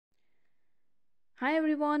Hi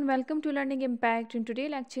everyone, welcome to Learning Impact. In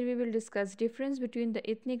today's lecture, we will discuss difference between the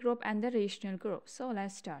ethnic group and the racial group. So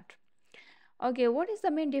let's start. Okay, what is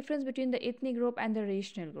the main difference between the ethnic group and the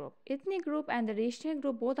racial group? Ethnic group and the racial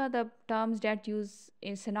group both are the terms that use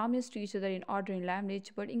in synonymous to each other in ordinary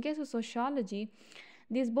language, but in case of sociology,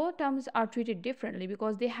 these both terms are treated differently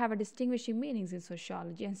because they have a distinguishing meanings in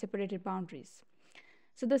sociology and separated boundaries.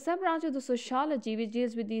 So, the sub branch of the sociology, which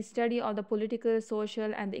deals with the study of the political,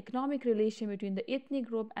 social, and the economic relation between the ethnic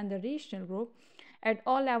group and the racial group at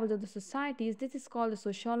all levels of the societies, this is called the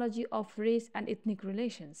sociology of race and ethnic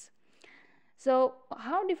relations. So,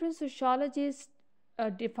 how different sociologists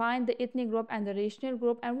define the ethnic group and the racial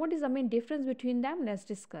group, and what is the main difference between them? Let's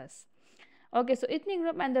discuss. Okay, so ethnic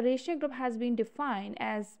group and the racial group has been defined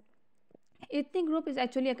as ethnic group is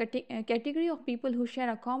actually a category of people who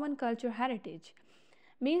share a common culture heritage,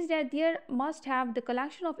 means that there must have the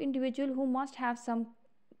collection of individuals who must have some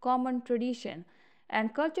common tradition,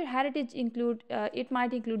 and culture heritage include it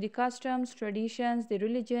might include the customs, traditions, the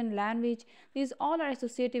religion, language. These all are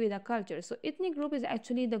associated with a culture. So ethnic group is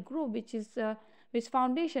actually the group which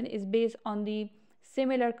foundation is based on the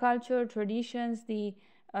similar culture, traditions, the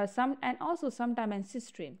some and also sometime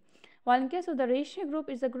ancestry. While in case of the racial group,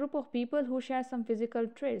 is a group of people who share some physical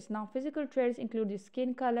traits. Now, physical traits include the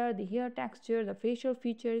skin color, the hair texture, the facial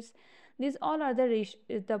features. These all are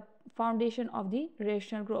the foundation of the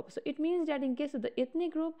racial group. So it means that in case of the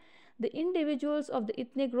ethnic group, the individuals of the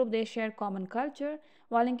ethnic group they share common culture,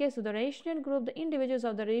 while in case of the racial group, the individuals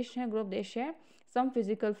of the racial group they share some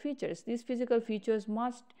physical features. These physical features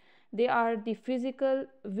must they are the physical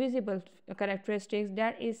visible characteristics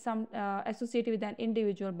that is some associated with an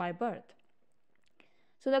individual by birth.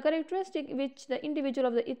 So the characteristic which the individual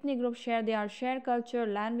of the ethnic group share, they are shared culture,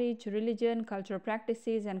 language, religion, cultural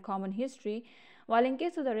practices, and common history. While in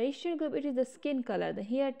case of the racial group, it is the skin color, the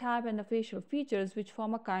hair type, and the facial features which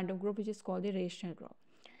form a kind of group which is called the racial group.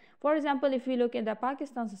 For example, if we look at the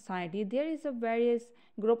Pakistan society, there is a various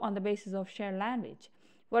group on the basis of shared language.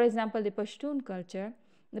 For example, the Pashtun culture,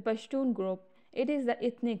 the Pashtun group, it is the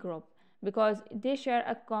ethnic group because they share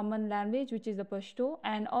a common language which is the Pashto,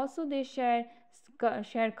 and also they share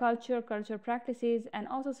culture, cultural practices, and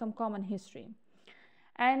also some common history.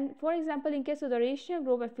 And for example, in case of the racial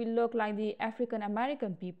group, if we look like the African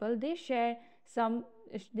American people, they share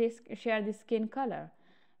the skin color.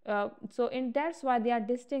 That's why they are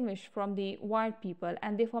distinguished from the white people,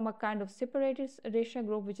 and they form a kind of separatist racial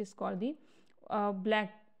group which is called the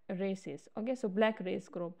black races. Okay, so black race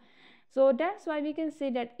group. So that's why we can say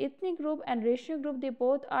that ethnic group and racial group they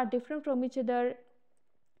both are different from each other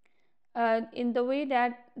in the way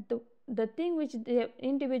that the thing which the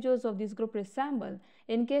individuals of this group resemble,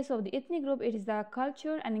 in case of the ethnic group it is the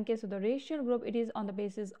culture, and in case of the racial group it is on the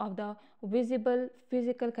basis of the visible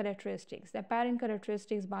physical characteristics, the apparent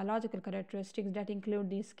characteristics, biological characteristics that include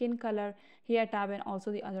the skin color, hair type, and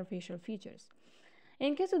also the other facial features.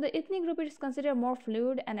 In case of the ethnic group, it is considered more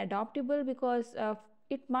fluid and adaptable because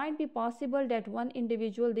it might be possible that one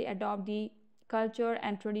individual they adopt the culture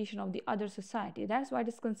and tradition of the other society. That's why it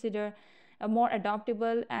is considered more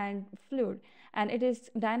adaptable and fluid, and it is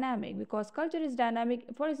dynamic because culture is dynamic.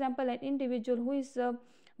 For example, an individual who is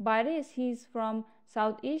by race he is from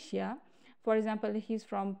South Asia, for example he's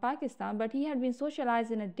from Pakistan, but he had been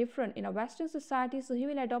socialized in a Western society, so he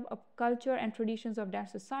will adopt a culture and traditions of that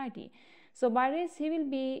society. So by race he will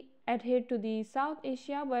be adhered to the South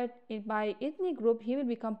Asia, but by ethnic group he will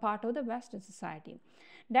become part of the Western society.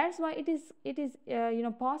 That's why it is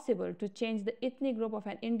possible to change the ethnic group of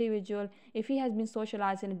an individual if he has been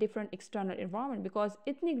socialized in a different external environment, because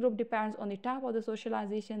ethnic group depends on the type of the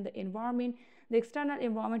socialization, the environment, the external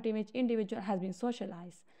environment in which individual has been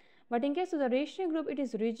socialized. But in case of the racial group, it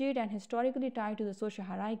is rigid and historically tied to the social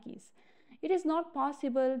hierarchies. It is not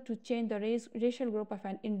possible to change the racial group of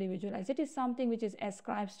an individual, as it is something which is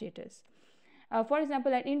ascribed status. For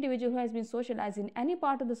example, an individual who has been socialized in any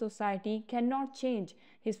part of the society cannot change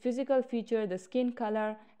his physical feature, the skin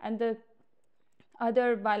color, and the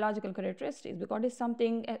other biological characteristics because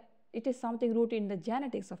it is something rooted in the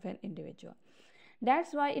genetics of an individual.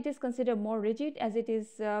 That's why it is considered more rigid, as it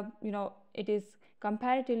is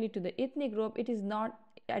comparatively to the ethnic group, it is not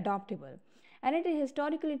adoptable, and it is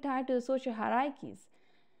historically tied to the social hierarchies.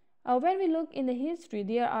 When we look in the history,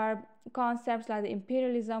 there are concepts like the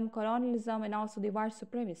imperialism, colonialism, and also the white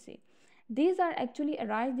supremacy. These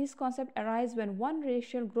concepts arise when one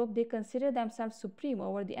racial group they consider themselves supreme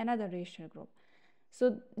over the another racial group.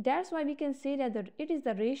 So that's why we can say that it is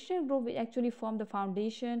the racial group which actually form the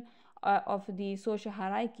foundation of the social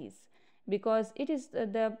hierarchies, because it is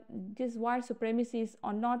this white supremacy is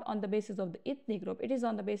not on the basis of the ethnic group, it is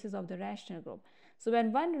on the basis of the racial group. So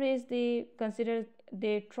when one race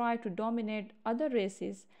they try to dominate other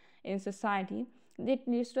races in society, it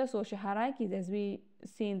leads to a social hierarchies, as we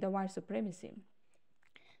see in the white supremacy.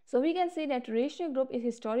 So we can say that racial group is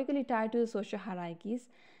historically tied to the social hierarchies.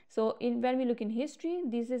 So when we look in history,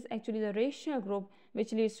 this is actually the racial group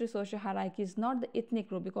which leads to social hierarchies, not the ethnic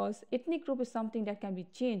group, because ethnic group is something that can be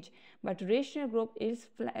changed, but racial group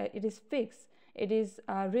it is fixed, it is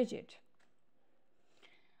rigid.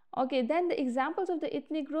 Okay, then the examples of the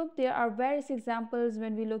ethnic group, there are various examples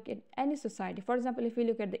when we look at any society. For example, if we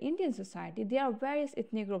look at the Indian society, there are various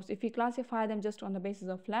ethnic groups. If we classify them just on the basis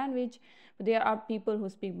of language, there are people who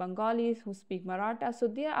speak Bengalis, who speak Maratha. So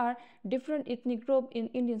there are different ethnic groups in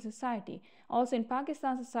Indian society. Also in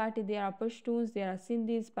Pakistan society, there are Pashtuns, there are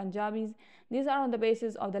Sindhis, Punjabis. These are on the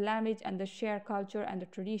basis of the language and the shared culture and the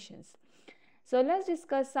traditions. So let's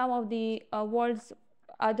discuss some of the world's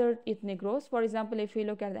other ethnic groups. For example, if we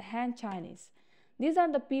look at the Han Chinese, these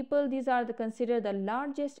are the people, these are considered the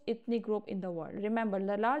largest ethnic group in the world. Remember,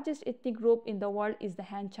 the largest ethnic group in the world is the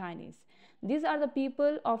Han Chinese. These are the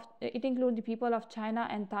people of, it includes the people of China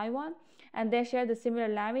and Taiwan, and they share the similar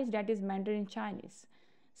language, that is Mandarin Chinese.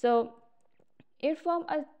 So it forms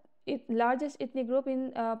a largest ethnic group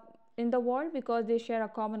in the world because they share a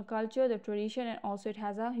common culture, the tradition, and also it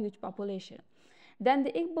has a huge population. Then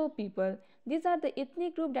the Igbo people, these are the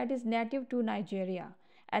ethnic group that is native to Nigeria,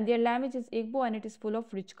 and their language is Igbo and it is full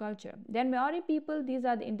of rich culture. Then Maori people, these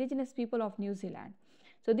are the indigenous people of New Zealand.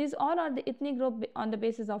 So these all are the ethnic group on the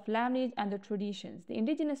basis of language and the traditions. The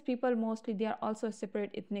indigenous people, mostly they are also a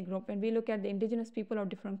separate ethnic group. When we look at the indigenous people of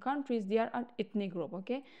different countries, they are an ethnic group,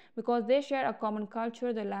 okay, because they share a common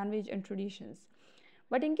culture, the language and traditions.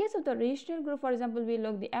 But in case of the racial group, for example, we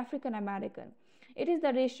look the African American. It is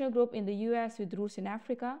the racial group in the US with roots in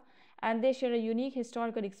Africa, and they share a unique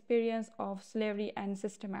historical experience of slavery and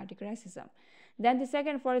systematic racism. Then the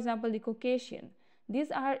second, for example, the Caucasian.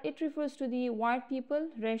 It refers to the white people,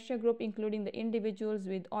 racial group including the individuals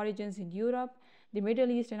with origins in Europe, the Middle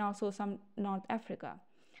East, and also some North Africa.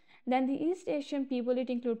 Then the East Asian people, it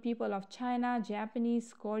includes people of China,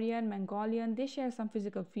 Japanese, Korean, Mongolian. They share some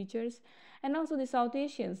physical features. And also the South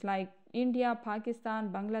Asians like India,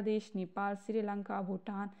 Pakistan, Bangladesh, Nepal, Sri Lanka,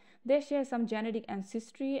 Bhutan. They share some genetic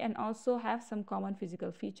ancestry and also have some common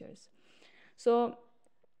physical features. So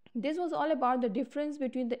this was all about the difference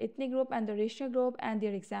between the ethnic group and the racial group and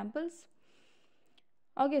their examples.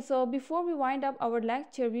 Okay, so before we wind up our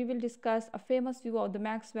lecture, we will discuss a famous view of the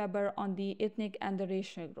Max Weber on the ethnic and the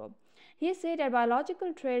racial group. He said that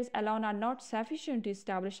biological traits alone are not sufficient to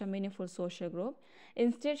establish a meaningful social group.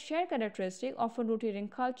 Instead, shared characteristics, often rooted in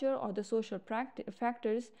culture or the social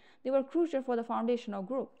factors, they were crucial for the foundation of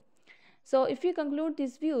group. So if we conclude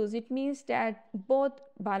these views, it means that both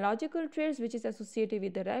biological traits, which is associated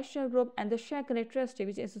with the racial group, and the shared characteristic,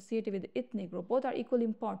 which is associated with the ethnic group, both are equally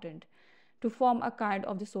important to form a kind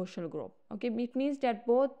of the social group. Okay, it means that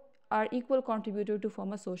both are equal contributor to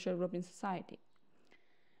form a social group in society.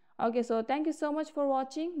 Okay, so thank you so much for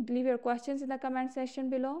watching. Leave your questions in the comment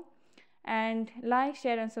section below, and like,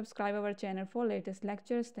 share and subscribe our channel for latest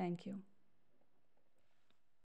lectures. Thank you.